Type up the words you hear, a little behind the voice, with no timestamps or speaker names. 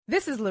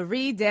This is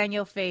Laree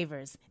Daniel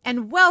Favors,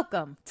 and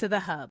welcome to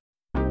The Hub.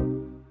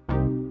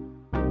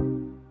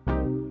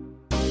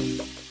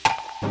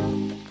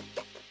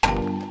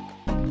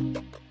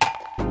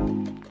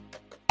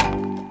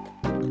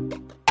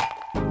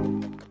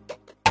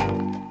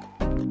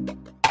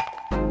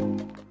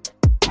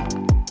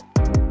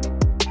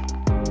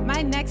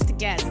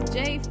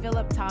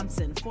 Phillip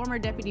Thompson, former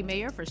deputy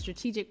mayor for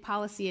strategic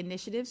policy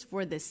initiatives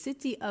for the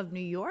city of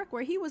New York,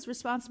 where he was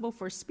responsible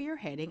for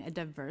spearheading a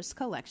diverse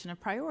collection of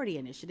priority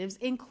initiatives,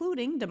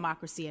 including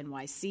Democracy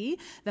NYC,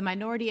 the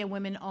Minority and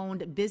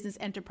Women-Owned Business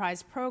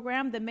Enterprise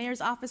Program, the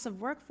Mayor's Office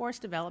of Workforce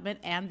Development,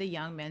 and the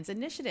Young Men's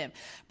Initiative.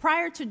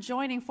 Prior to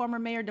joining former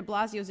Mayor de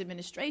Blasio's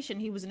administration,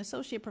 he was an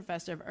associate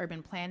professor of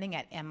urban planning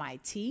at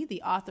MIT,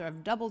 the author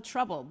of Double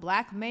Trouble,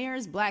 Black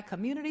Mayors, Black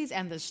Communities,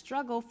 and the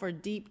Struggle for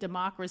Deep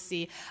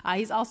Democracy.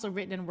 He's also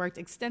written and worked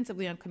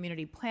extensively on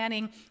community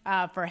planning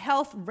for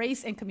health,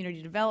 race, and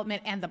community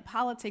development, and the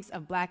politics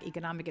of Black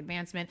economic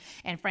advancement.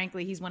 And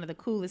frankly, he's one of the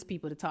coolest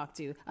people to talk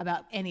to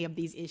about any of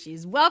these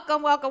issues.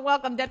 Welcome, welcome,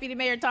 welcome, Deputy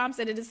Mayor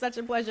Thompson. It is such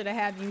a pleasure to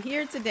have you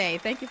here today.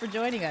 Thank you for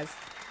joining us.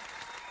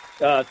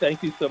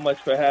 Thank you so much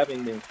for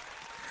having me.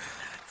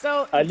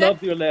 So I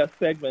loved your last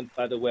segment,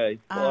 by the way,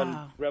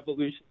 on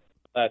Revolution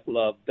Black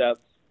Love. That's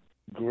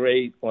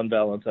great on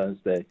Valentine's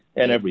Day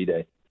and every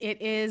day. It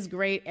is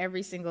great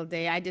every single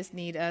day. I just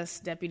need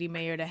us, Deputy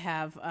Mayor, to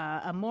have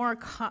a more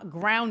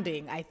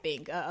grounding, I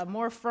think, a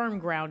more firm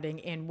grounding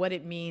in what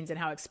it means and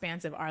how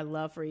expansive our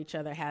love for each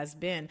other has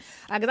been.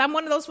 Because I'm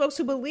one of those folks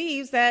who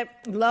believes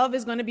that love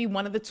is going to be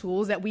one of the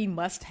tools that we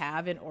must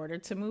have in order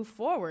to move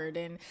forward.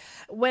 And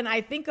when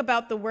I think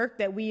about the work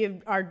that we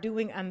are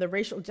doing on the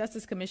Racial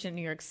Justice Commission in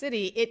New York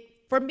City,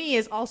 it, for me,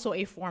 is also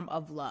a form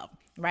of love.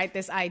 Right?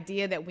 This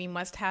idea that we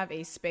must have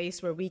a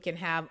space where we can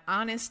have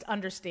honest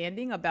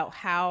understanding about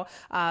how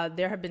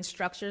there have been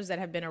structures that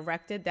have been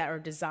erected that are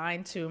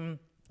designed to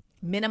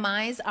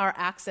minimize our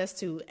access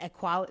to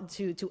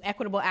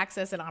equitable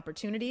access and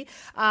opportunity,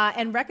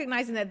 and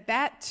recognizing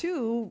that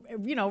too,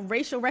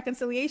 racial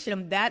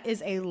reconciliation, that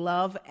is a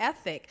love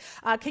ethic.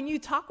 Can you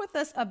talk with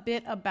us a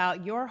bit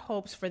about your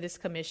hopes for this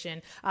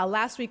commission?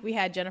 Last week we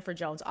had Jennifer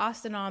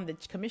Jones-Austin on, the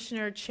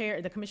commission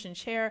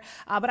chair,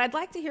 but I'd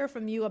like to hear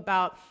from you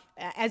about,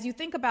 as you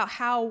think about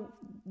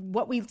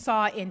what we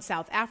saw in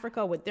South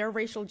Africa with their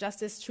Racial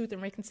Justice, Truth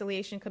and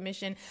Reconciliation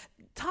Commission,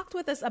 talk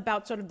with us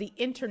about sort of the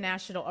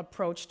international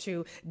approach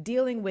to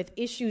dealing with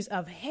issues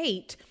of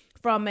hate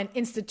from an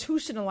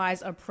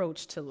institutionalized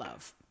approach to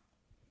love.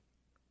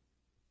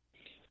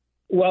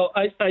 Well,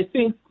 I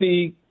think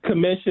the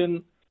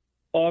commission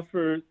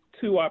offers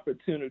two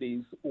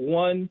opportunities.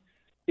 One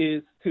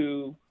is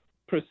to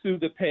pursue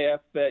the path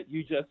that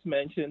you just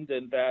mentioned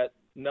and that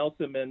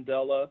Nelson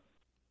Mandela,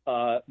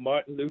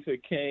 Martin Luther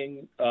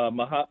King,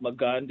 Mahatma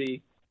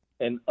Gandhi,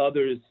 and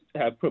others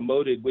have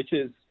promoted, which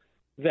is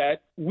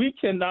that we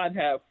cannot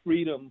have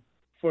freedom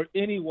for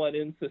anyone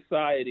in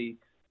society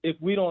if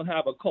we don't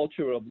have a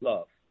culture of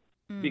love,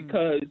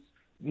 because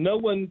no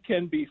one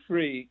can be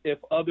free if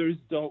others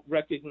don't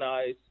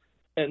recognize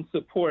and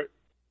support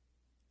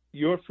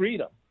your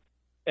freedom.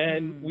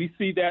 And we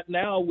see that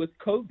now with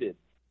COVID.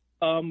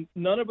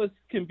 None of us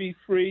can be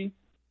free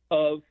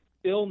of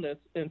illness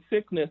and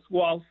sickness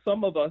while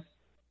some of us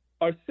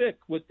are sick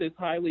with this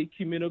highly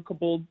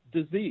communicable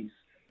disease.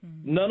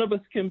 None of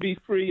us can be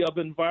free of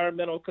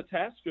environmental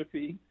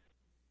catastrophe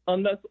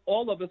unless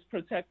all of us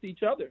protect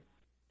each other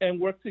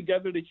and work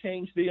together to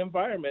change the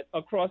environment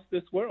across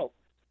this world.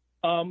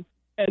 And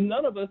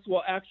none of us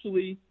will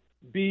actually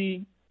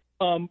be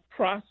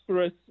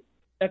prosperous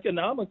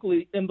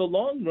economically in the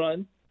long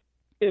run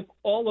if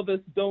all of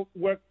us don't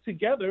work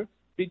together,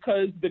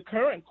 because the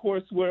current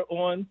course we're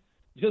on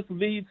just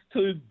leads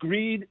to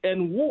greed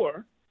and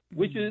war,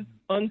 which is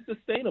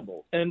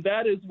unsustainable. And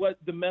that is what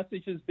the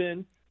message has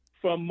been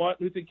from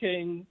Martin Luther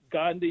King,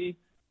 Gandhi,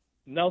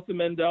 Nelson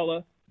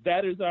Mandela.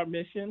 That is our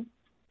mission.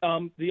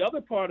 The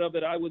other part of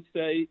it, I would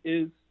say,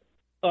 is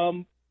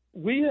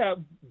we have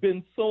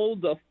been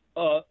sold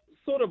a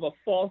sort of a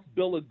false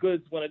bill of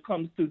goods when it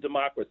comes to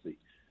democracy,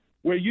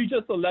 where you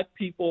just elect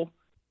people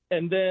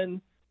and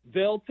then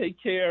they'll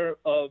take care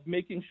of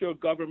making sure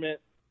government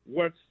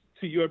works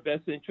to your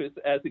best interest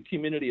as a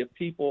community of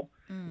people.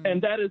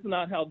 And that is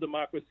not how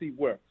democracy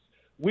works.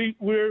 We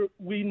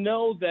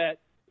know that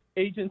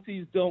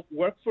agencies don't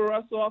work for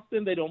us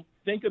often. They don't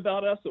think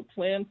about us or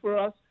plan for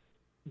us.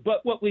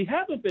 But what we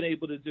haven't been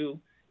able to do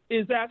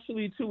is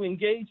actually to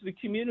engage the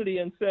community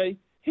and say,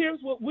 here's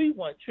what we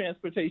want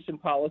transportation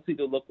policy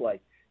to look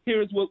like.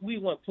 Here's what we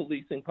want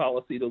policing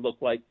policy to look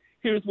like.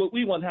 Here's what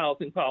we want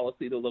housing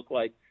policy to look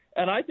like.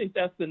 And I think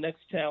that's the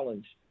next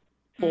challenge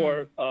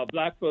for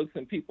Black folks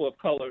and people of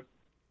color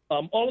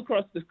all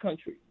across this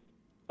country.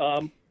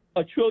 $1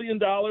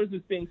 trillion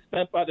is being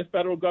spent by the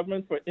federal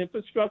government for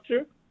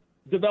infrastructure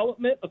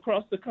development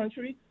across the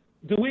country.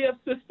 Do we have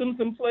systems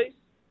in place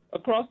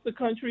across the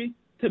country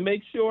to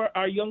make sure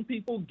our young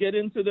people get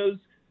into those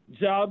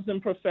jobs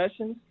and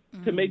professions,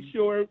 to make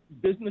sure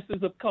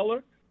businesses of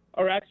color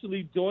are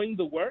actually doing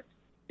the work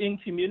in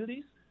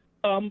communities?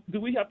 do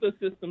we have those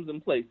systems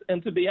in place?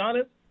 And to be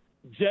honest,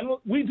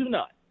 we do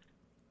not.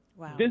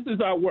 Wow. This is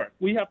our work.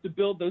 We have to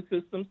build those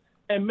systems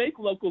and make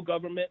local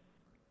government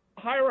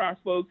hire our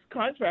folks,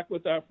 contract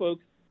with our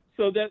folks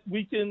so that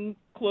we can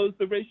close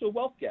the racial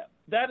wealth gap.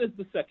 That is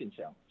the second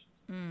challenge.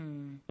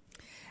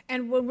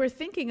 And when we're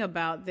thinking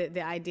about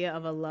the idea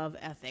of a love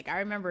ethic, I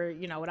remember,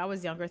 when I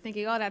was younger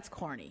thinking, oh, that's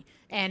corny.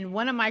 And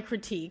one of my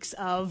critiques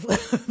of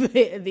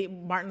the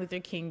Martin Luther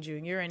King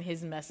Jr. and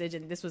his message,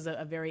 and this was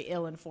a very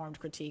ill-informed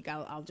critique,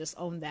 I'll just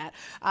own that.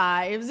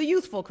 It was a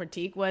youthful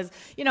critique, was,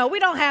 we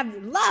don't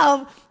have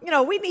love,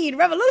 we need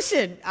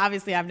revolution.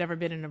 Obviously, I've never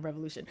been in a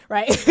revolution,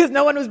 right? Because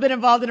no one who's been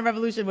involved in a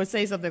revolution would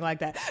say something like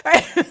that,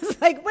 right?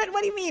 It's like, what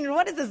do you mean?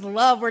 What is this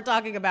love we're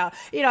talking about?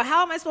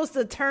 How am I supposed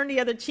to turn the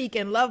other cheek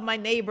and love my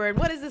neighbor? And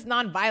what is this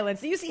nonviolence?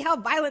 Do you see how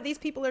violent these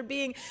people are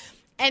being?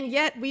 And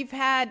yet we've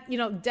had,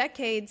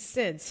 decades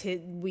since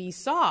we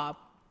saw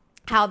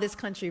how this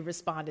country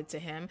responded to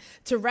him,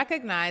 to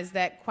recognize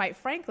that, quite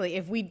frankly,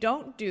 if we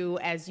don't do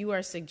as you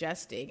are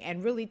suggesting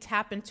and really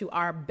tap into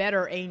our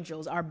better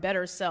angels, our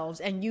better selves,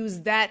 and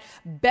use that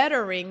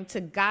bettering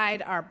to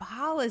guide our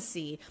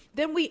policy,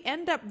 then we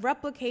end up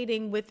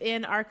replicating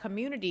within our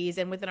communities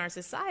and within our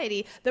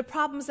society the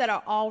problems that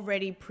are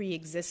already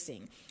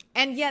pre-existing.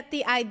 And yet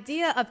the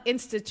idea of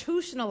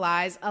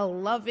institutionalize a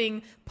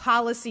loving,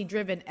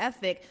 policy-driven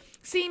ethic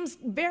seems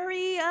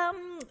very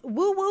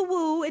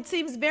woo-woo-woo. It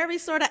seems very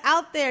sort of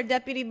out there,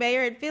 Deputy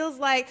Mayor. It feels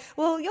like,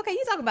 well, okay,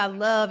 you talk about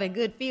love and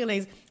good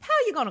feelings. How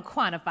are you going to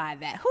quantify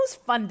that? Who's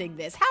funding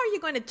this? How are you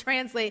going to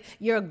translate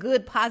your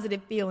good,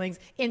 positive feelings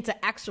into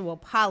actual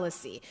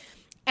policy?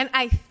 And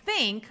I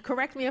think,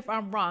 correct me if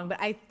I'm wrong,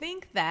 but I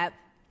think that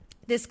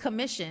this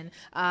commission,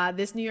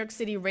 this New York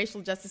City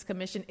Racial Justice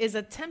Commission, is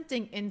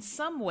attempting in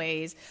some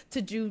ways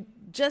to do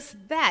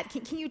just that.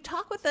 Can you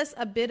talk with us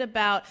a bit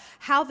about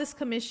how this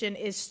commission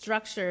is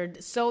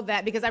structured so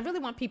that, because I really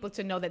want people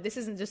to know that this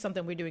isn't just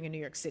something we're doing in New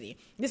York City.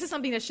 This is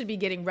something that should be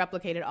getting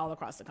replicated all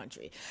across the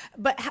country.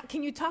 But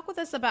can you talk with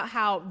us about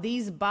how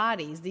these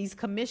bodies, these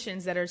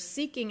commissions that are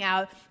seeking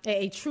out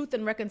a truth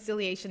and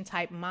reconciliation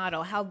type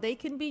model, how they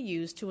can be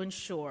used to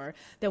ensure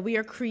that we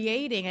are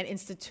creating and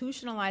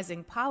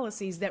institutionalizing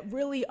policies that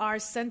really are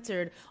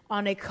centered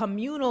on a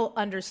communal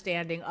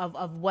understanding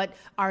of what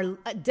our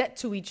debt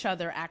to each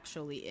other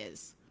actually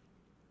is?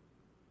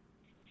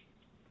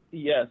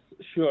 Yes,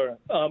 sure.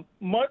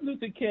 Martin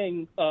Luther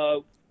King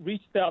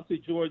reached out to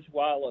George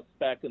Wallace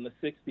back in the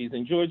 60s,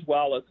 and George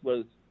Wallace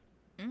was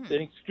an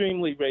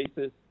extremely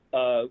racist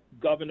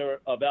governor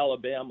of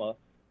Alabama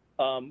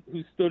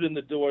who stood in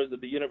the doors of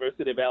the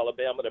University of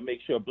Alabama to make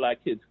sure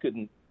black kids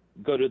couldn't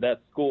go to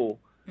that school.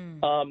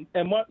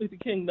 And Martin Luther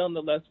King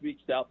nonetheless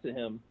reached out to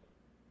him.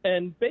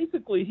 And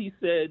basically he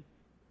said,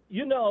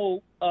 we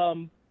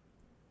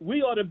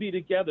ought to be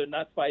together,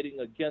 not fighting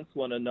against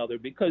one another,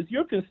 because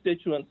your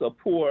constituents are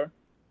poor.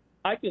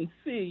 I can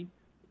see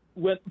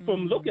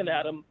from looking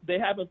at them, they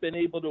haven't been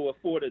able to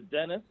afford a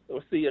dentist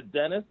or see a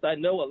dentist. I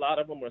know a lot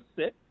of them are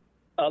sick.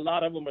 A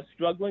lot of them are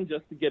struggling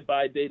just to get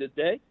by day to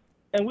day.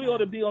 And we ought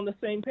to be on the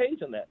same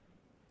page on that.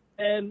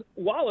 And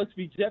Wallace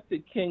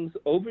rejected King's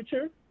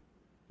overture.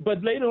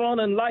 But later on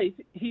in life,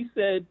 he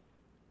said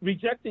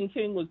rejecting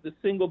King was the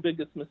single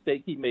biggest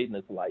mistake he made in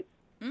his life.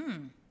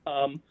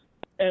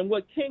 And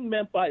what King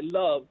meant by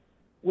love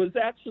was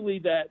actually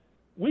that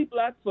we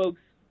black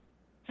folks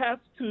have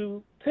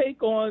to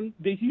take on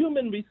the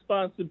human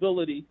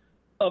responsibility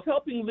of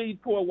helping lead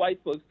poor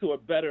white folks to a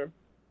better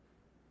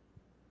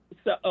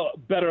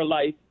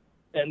life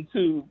and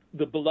to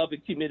the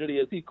beloved community,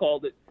 as he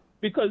called it,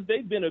 because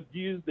they've been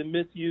abused and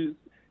misused.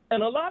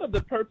 And a lot of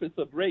the purpose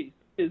of race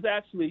is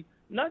actually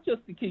not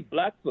just to keep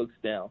black folks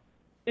down,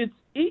 it's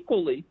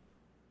equally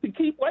to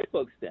keep white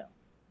folks down.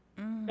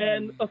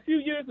 And a few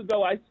years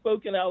ago, I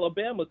spoke in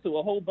Alabama to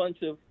a whole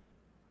bunch of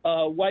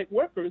white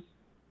workers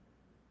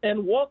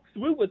and walked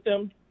through with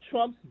them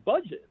Trump's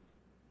budget.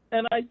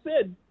 And I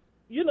said,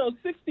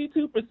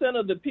 62%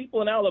 of the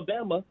people in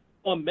Alabama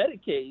on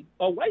Medicaid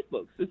are white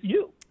folks. It's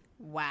you.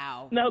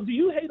 Wow. Now, do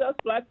you hate us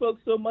black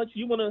folks so much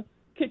you want to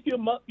kick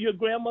your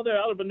grandmother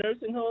out of a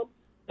nursing home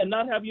and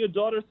not have your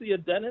daughter see a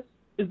dentist?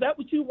 Is that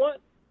what you want?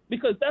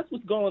 Because that's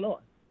what's going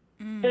on.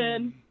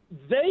 And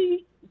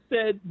they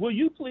said, will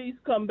you please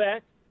come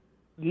back?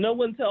 No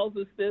one tells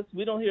us this.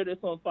 We don't hear this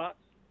on Fox.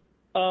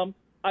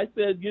 I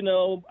said,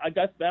 I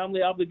got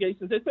family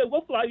obligations. They said,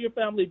 we'll fly your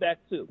family back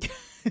too.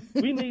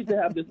 We need to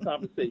have this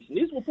conversation.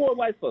 These were poor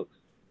white folks.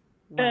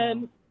 Wow.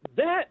 And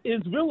that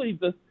is really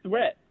the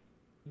threat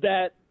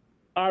that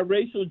our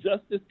Racial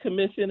Justice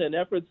Commission and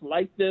efforts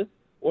like this,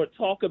 or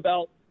talk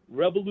about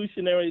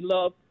revolutionary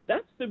love,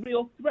 that's the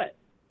real threat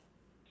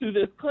to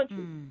this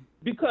country,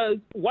 because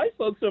white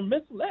folks are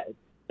misled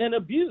and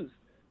abused.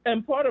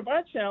 And part of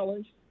our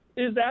challenge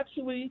is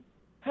actually,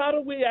 how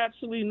do we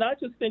actually not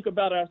just think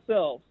about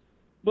ourselves,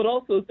 but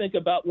also think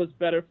about what's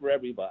better for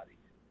everybody?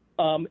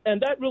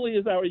 And that really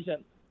is our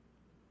agenda.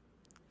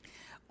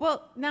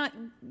 Well, now,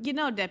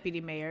 Deputy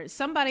Mayor,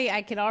 somebody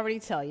I can already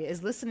tell you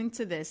is listening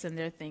to this and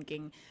they're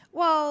thinking,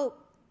 well,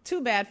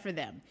 too bad for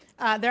them.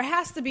 There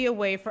has to be a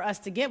way for us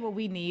to get what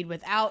we need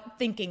without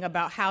thinking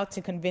about how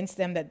to convince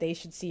them that they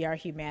should see our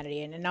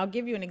humanity. And I'll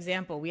give you an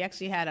example. We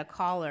actually had a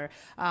caller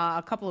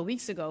a couple of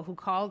weeks ago who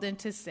called in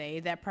to say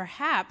that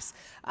perhaps,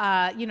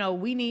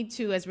 we need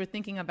to, as we're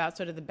thinking about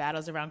sort of the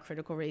battles around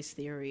critical race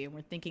theory, and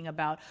we're thinking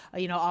about,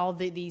 all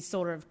these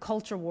sort of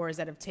culture wars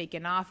that have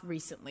taken off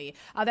recently,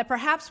 that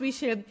perhaps we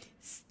should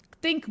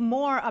think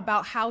more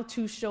about how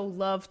to show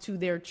love to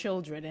their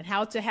children and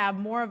how to have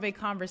more of a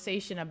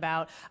conversation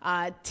about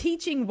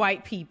teaching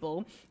white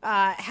people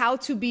how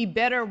to be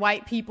better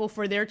white people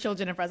for their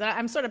children and for us.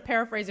 I'm sort of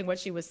paraphrasing what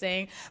she was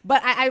saying,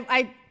 but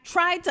I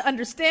tried to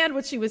understand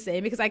what she was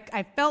saying because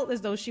I felt as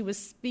though she was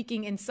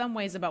speaking in some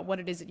ways about what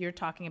it is that you're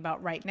talking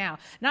about right now.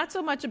 Not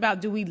so much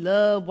about do we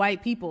love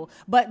white people,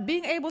 but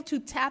being able to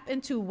tap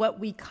into what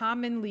we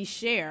commonly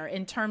share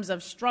in terms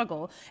of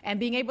struggle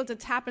and being able to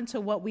tap into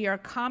what we are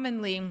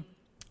commonly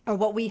or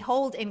what we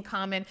hold in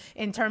common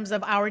in terms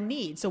of our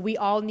needs. So we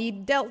all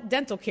need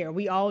dental care.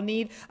 We all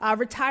need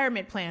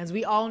retirement plans.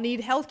 We all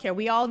need health care.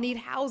 We all need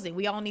housing.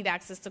 We all need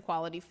access to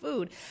quality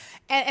food.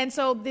 And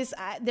so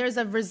there's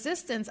a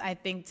resistance, I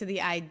think, to the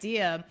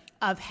idea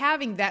of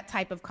having that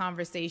type of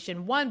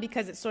conversation. One,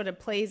 because it sort of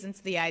plays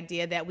into the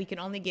idea that we can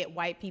only get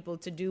white people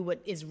to do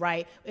what is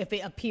right if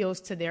it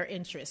appeals to their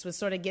interests, which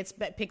sort of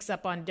picks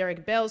up on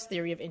Derek Bell's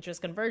theory of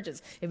interest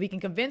convergence. If we can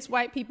convince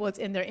white people it's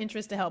in their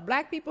interest to help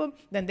black people,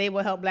 then they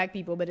will help black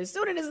people. But as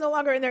soon as it's no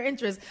longer in their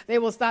interest, they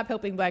will stop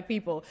helping black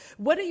people.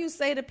 What do you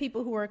say to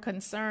people who are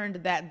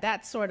concerned that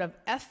that sort of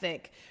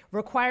ethic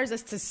requires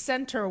us to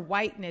center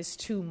whiteness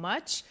too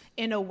much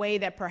in a way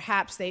that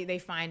perhaps they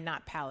find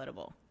not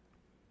palatable?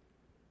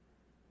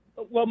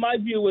 Well, my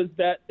view is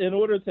that in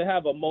order to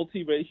have a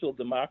multiracial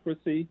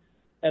democracy,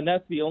 and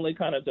that's the only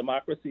kind of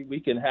democracy we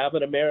can have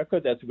in America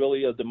that's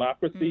really a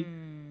democracy,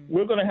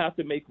 we're going to have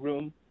to make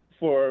room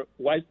for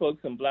white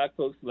folks and black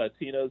folks,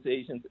 Latinos,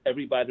 Asians,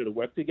 everybody to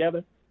work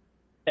together.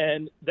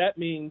 And that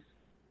means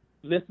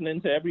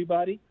listening to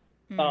everybody.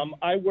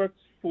 I worked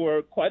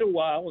for quite a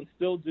while and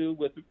still do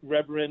with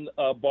Reverend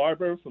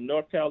Barber from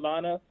North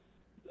Carolina,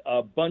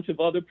 a bunch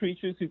of other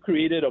preachers who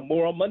created a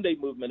Moral Monday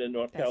movement in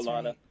North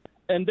Carolina. Right.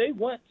 And they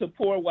went to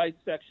poor white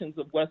sections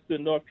of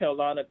Western North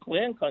Carolina,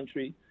 Klan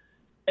country,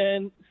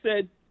 and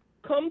said,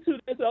 come to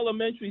this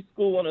elementary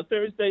school on a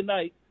Thursday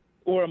night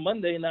or a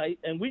Monday night,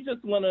 and we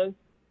just want to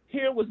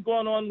hear what's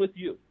going on with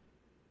you.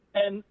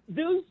 And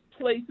those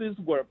places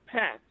were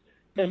packed,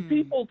 and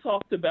people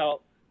talked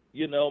about,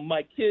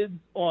 my kids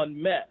on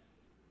meth.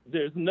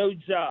 There's no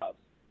jobs.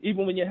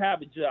 Even when you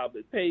have a job,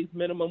 it pays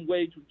minimum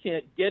wage. We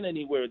can't get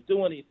anywhere,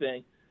 do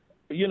anything.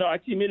 Our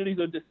communities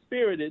are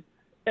dispirited.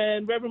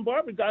 And Reverend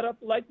Barber got up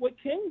like what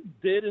King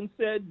did and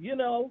said,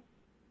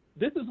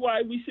 this is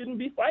why we shouldn't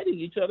be fighting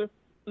each other.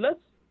 Let's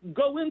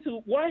go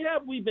into why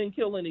have we been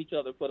killing each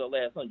other for the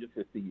last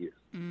 150 years?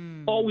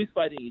 Always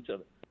fighting each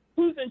other.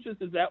 Whose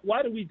interest is that?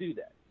 Why do we do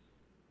that?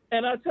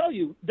 And I tell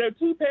you, there are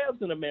two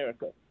paths in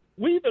America.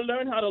 We either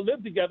learn how to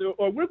live together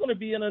or we're going to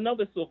be in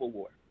another civil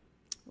war.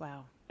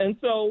 Wow. And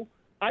so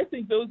I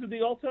think those are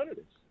the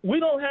alternatives. We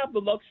don't have the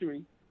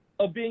luxury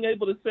of being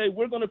able to say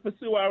we're going to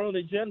pursue our own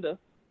agenda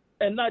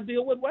and not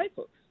deal with white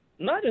folks,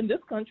 not in this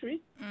country,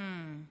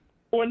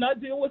 or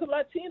not deal with the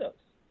Latinos,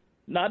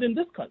 not in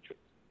this country.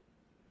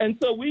 And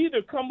so we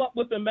either come up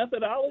with a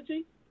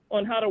methodology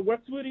on how to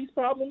work through these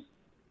problems,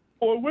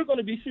 or we're going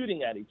to be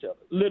shooting at each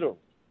other, literally.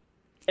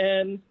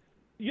 And,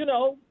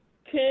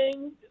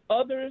 King,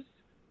 others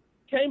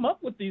came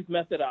up with these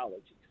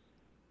methodologies,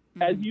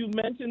 as you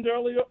mentioned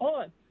earlier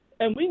on.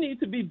 And we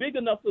need to be big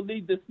enough to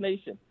lead this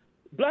nation.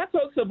 Black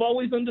folks have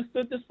always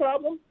understood this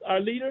problem, our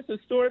leaders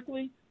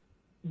historically.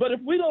 But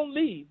if we don't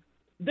lead,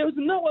 there's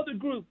no other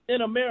group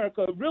in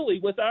America, really,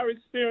 with our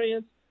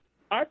experience,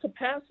 our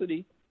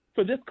capacity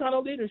for this kind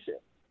of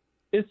leadership.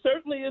 It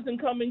certainly isn't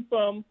coming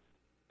from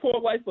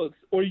poor white folks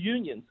or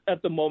unions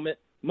at the moment.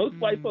 Most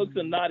white folks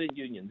are not in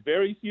unions.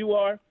 Very few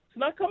are. It's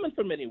not coming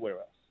from anywhere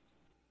else.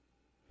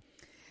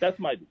 That's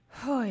my view.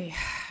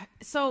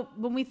 So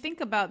when we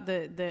think about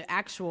the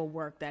actual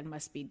work that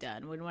must be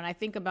done, when I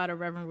think about a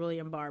Reverend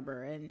William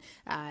Barber, and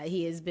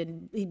he has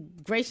been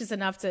gracious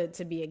enough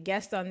to be a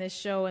guest on this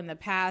show in the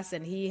past,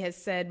 and he has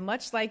said,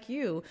 much like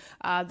you,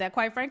 that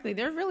quite frankly,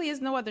 there really is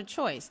no other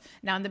choice.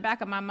 Now, in the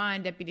back of my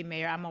mind, Deputy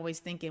Mayor, I'm always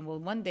thinking, well,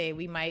 one day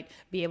we might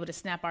be able to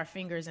snap our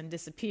fingers and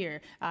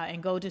disappear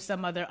and go to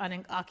some other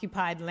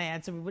unoccupied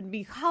land. So we wouldn't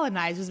be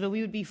colonizers, but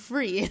we would be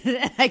free.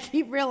 And I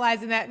keep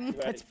realizing that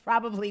that's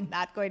probably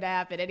not going to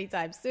happen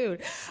anytime soon.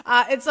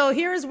 And so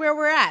here's where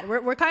we're at.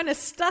 We're kind of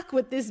stuck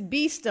with this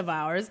beast of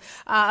ours,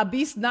 a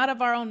beast not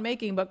of our own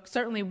making, but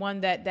certainly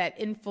one that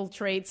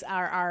infiltrates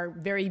our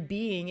very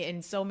being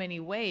in so many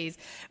ways.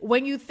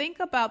 When you think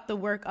about the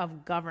work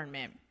of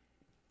government,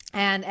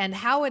 and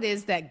how it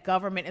is that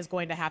government is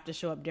going to have to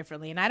show up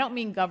differently. And I don't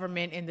mean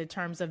government in the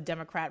terms of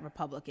Democrat,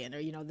 Republican,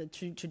 or, the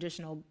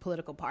traditional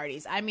political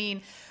parties. I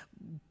mean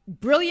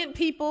brilliant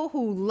people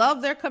who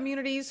love their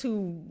communities,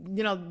 who,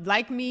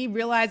 like me,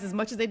 realize as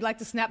much as they'd like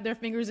to snap their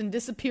fingers and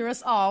disappear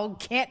us all,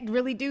 can't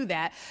really do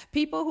that.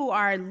 People who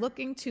are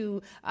looking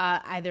to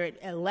either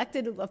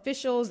elected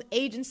officials,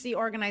 agency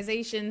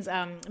organizations,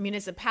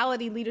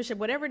 municipality leadership,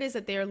 whatever it is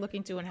that they are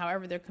looking to, and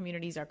however their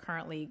communities are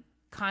currently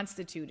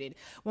constituted.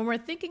 When we're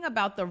thinking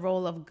about the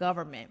role of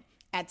government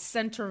at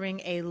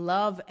centering a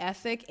love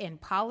ethic in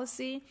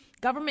policy,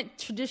 government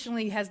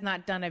traditionally has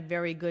not done a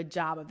very good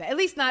job of that, at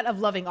least not of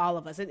loving all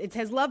of us. It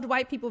has loved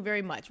white people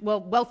very much.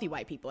 Well, wealthy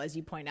white people, as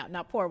you point out,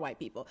 not poor white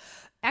people.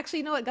 Actually,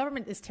 you know what?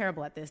 Government is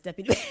terrible at this,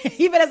 Deputy.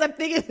 Even as I'm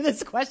thinking of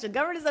this question,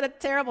 government has done a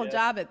terrible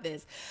job at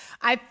this.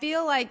 I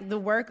feel like the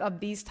work of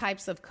these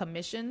types of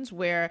commissions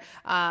where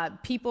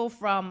people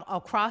from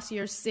across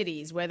your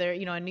cities, whether,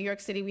 in New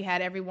York City, we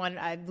had everyone,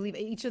 I believe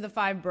each of the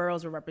 5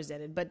 boroughs were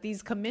represented, but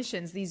these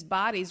commissions, these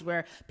bodies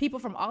where people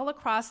from all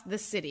across the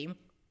city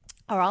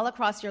or all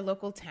across your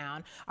local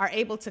town are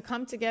able to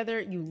come together.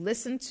 You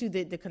listen to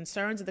the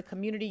concerns of the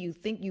community.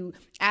 You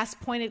ask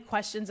pointed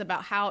questions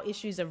about how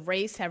issues of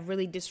race have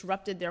really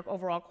disrupted their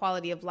overall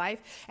quality of life.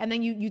 And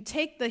then you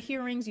take the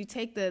hearings, you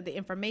take the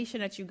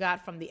information that you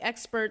got from the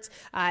experts,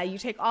 you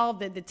take all of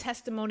the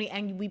testimony,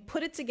 and we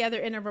put it together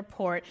in a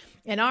report.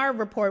 In our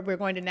report, we're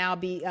going to now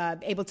be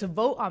able to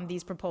vote on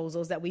these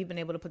proposals that we've been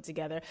able to put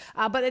together.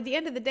 But at the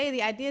end of the day,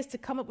 the idea is to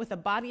come up with a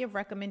body of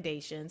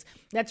recommendations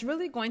that's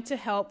really going to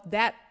help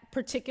that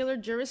particular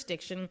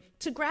jurisdiction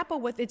to grapple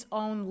with its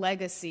own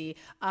legacy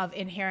of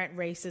inherent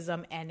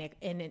racism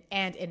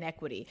and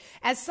inequity.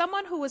 As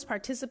someone who was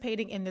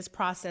participating in this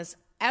process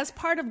as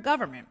part of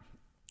government,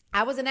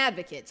 I was an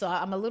advocate, so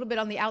I'm a little bit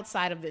on the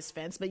outside of this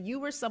fence, but you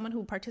were someone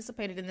who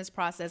participated in this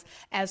process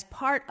as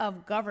part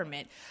of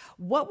government.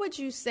 What would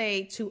you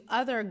say to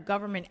other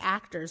government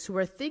actors who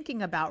are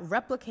thinking about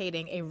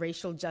replicating a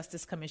racial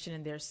justice commission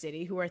in their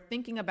city, who are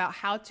thinking about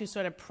how to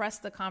sort of press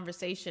the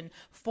conversation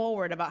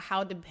forward about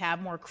how to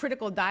have more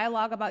critical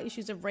dialogue about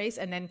issues of race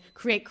and then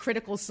create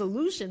critical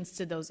solutions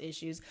to those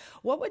issues?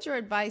 What would your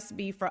advice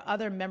be for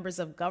other members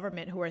of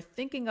government who are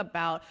thinking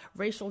about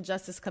racial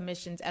justice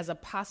commissions as a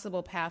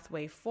possible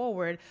pathway forward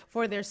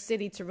for their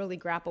city to really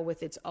grapple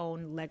with its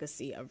own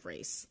legacy of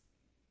race?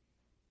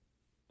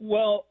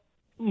 Well,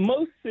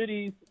 most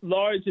cities,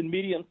 large and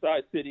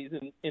medium-sized cities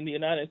in the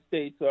United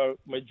States, are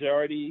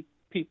majority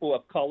people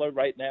of color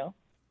right now.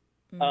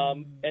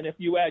 And if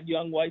you add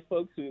young white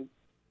folks who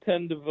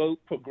tend to vote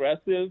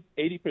progressive,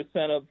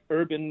 80% of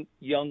urban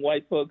young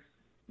white folks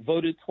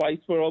voted twice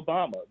for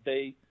Obama.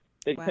 They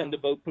tend to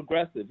vote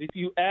progressive. If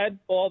you add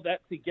all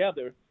that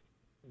together,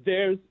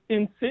 there's,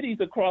 in cities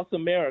across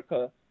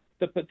America,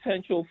 the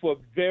potential for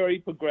very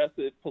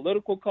progressive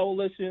political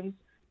coalitions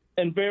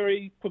and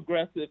very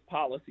progressive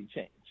policy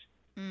change.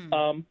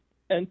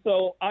 And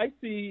so I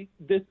see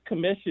this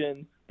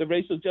commission, the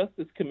Racial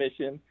Justice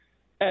Commission,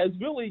 as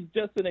really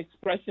just an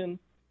expression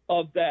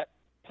of that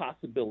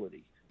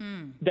possibility,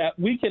 that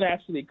we can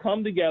actually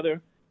come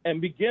together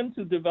and begin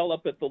to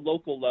develop at the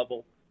local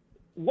level.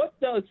 What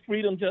does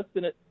freedom,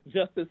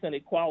 justice, and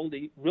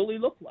equality really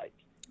look like?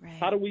 Right.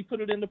 How do we put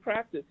it into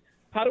practice?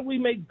 How do we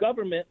make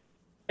government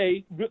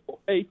a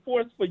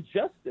force for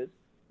justice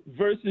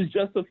versus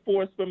just a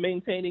force for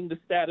maintaining the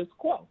status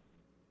quo?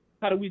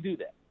 How do we do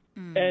that?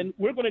 And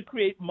we're going to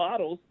create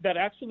models that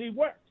actually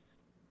work.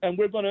 And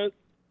we're going to,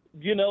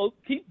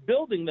 keep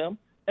building them.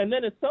 And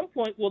then at some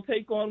point, we'll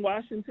take on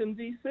Washington,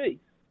 D.C.,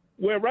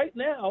 where right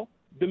now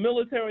the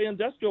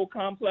military-industrial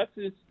complex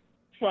is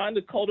trying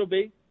to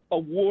cultivate a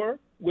war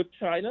with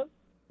China,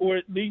 or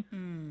at least,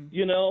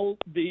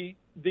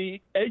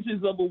 the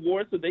edges of a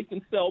war so they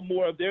can sell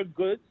more of their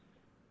goods.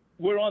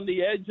 We're on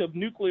the edge of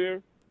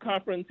nuclear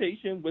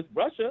confrontation with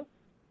Russia.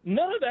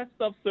 None of that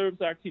stuff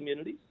serves our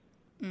communities,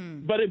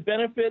 but it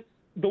benefits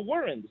the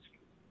war industry.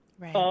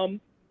 Right.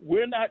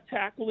 We're not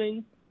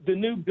tackling the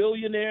new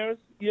billionaires,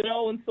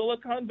 in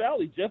Silicon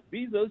Valley. Jeff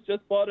Bezos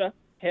just bought a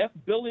 $500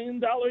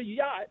 million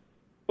yacht,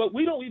 but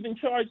we don't even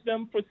charge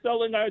them for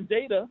selling our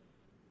data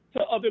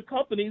to other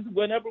companies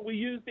whenever we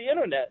use the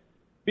internet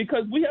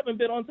because we haven't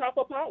been on top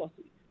of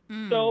policy.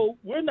 So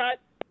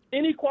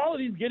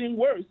inequality is getting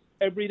worse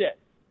every day.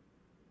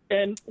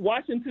 And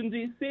Washington,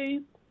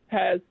 D.C.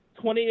 has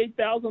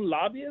 28,000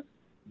 lobbyists,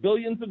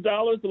 billions of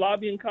dollars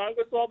lobbying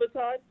Congress all the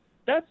time.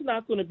 That's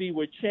not going to be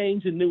where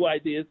change and new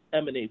ideas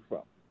emanate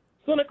from.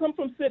 It's going to come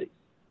from cities,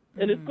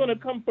 and it's going to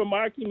come from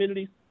our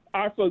communities,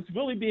 our folks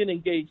really being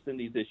engaged in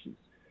these issues.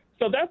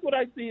 So that's what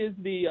I see as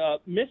the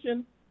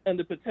mission and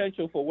the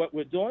potential for what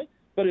we're doing,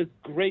 but it's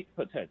great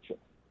potential.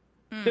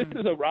 This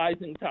is a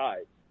rising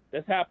tide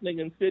that's happening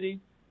in cities.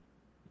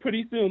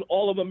 Pretty soon,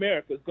 all of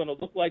America is going to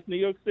look like New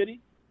York City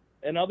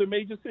and other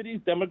major cities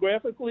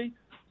demographically.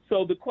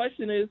 So the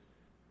question is,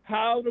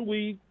 how do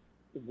we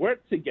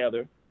work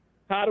together?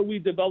 How do we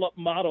develop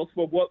models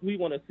for what we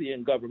want to see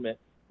in government?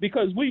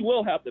 Because we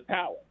will have the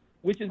power,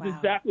 which is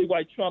exactly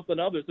why Trump and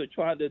others are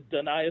trying to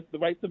deny us the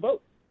right to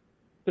vote.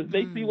 because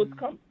they see what's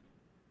coming.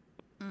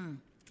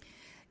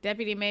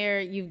 Deputy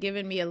Mayor, you've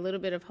given me a little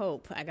bit of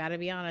hope. I got to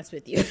be honest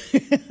with you,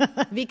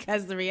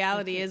 because the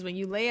reality is when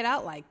you lay it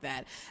out like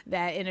that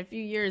in a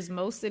few years,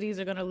 most cities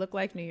are going to look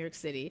like New York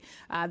City.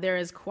 There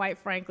is, quite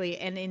frankly,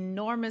 an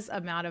enormous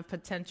amount of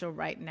potential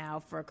right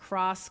now for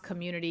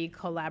cross-community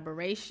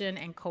collaboration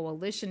and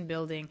coalition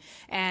building.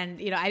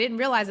 And, I didn't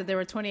realize that there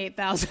were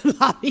 28,000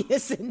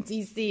 lobbyists in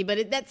D.C.,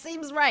 but that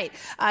seems right,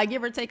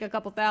 give or take a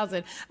couple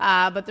thousand.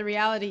 But the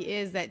reality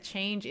is that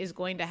change is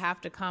going to have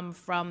to come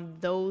from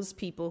those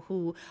people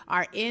who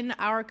are in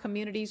our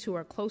communities, who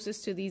are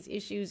closest to these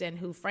issues, and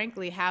who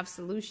frankly have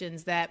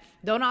solutions that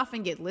don't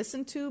often get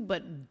listened to,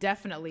 but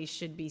definitely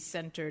should be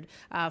centered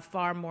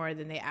far more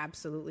than they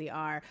absolutely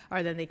are,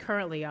 or than they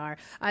currently are.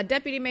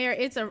 Deputy Mayor,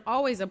 it's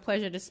always a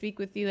pleasure to speak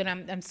with you, and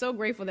I'm so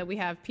grateful that we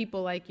have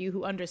people like you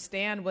who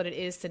understand what it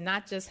is to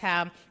not just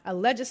have a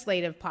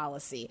legislative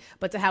policy,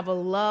 but to have a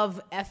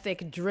love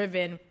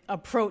ethic-driven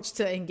approach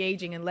to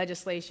engaging in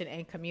legislation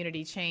and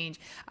community change.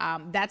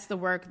 That's the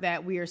work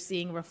that we are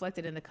seeing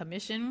reflected in the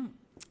commission.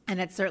 And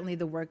that's certainly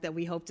the work that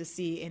we hope to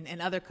see in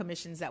other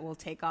commissions that will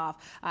take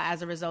off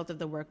as a result of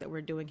the work that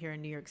we're doing here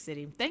in New York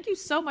City. Thank you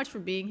so much for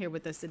being here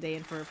with us today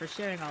and for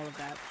sharing all of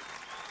that.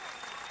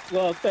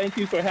 Well, thank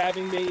you for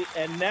having me.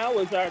 And now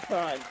is our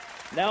time.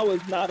 Now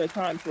is not a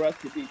time for us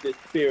to be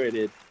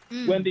dispirited.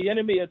 When the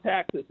enemy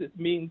attacks us, it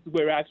means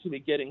we're actually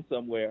getting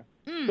somewhere.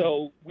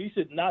 So we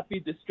should not be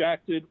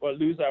distracted or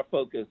lose our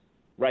focus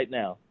right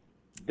now.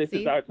 This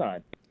is our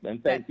time.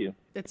 And thank you.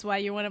 That's why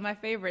you're one of my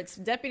favorites.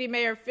 Deputy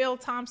Mayor Phil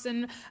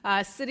Thompson,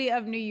 City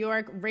of New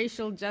York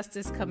Racial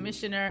Justice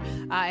Commissioner,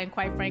 and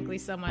quite frankly,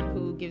 someone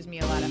who gives me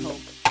a lot of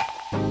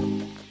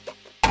hope.